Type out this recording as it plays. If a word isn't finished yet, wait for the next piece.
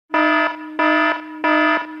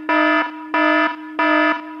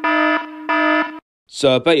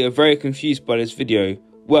So I bet you're very confused by this video.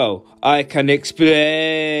 Well, I can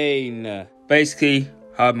explain. Basically,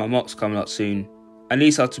 I have my mocks coming up soon. I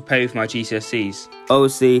need to pay for my GCSEs.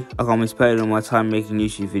 Obviously, I can't be spending all my time making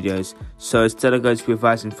YouTube videos, so instead I'm going to be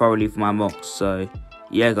revising thoroughly for my mocks, so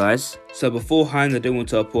yeah guys. So beforehand, I do want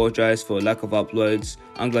to apologise for lack of uploads.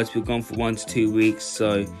 I'm going to be gone for 1 to 2 weeks,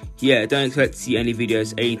 so yeah, don't expect to see any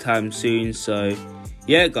videos anytime soon, so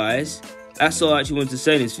yeah guys. That's all I actually wanted to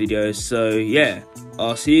say in this video, so yeah,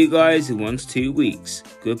 I'll see you guys in 1 to 2 weeks.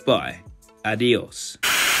 Goodbye. Adios.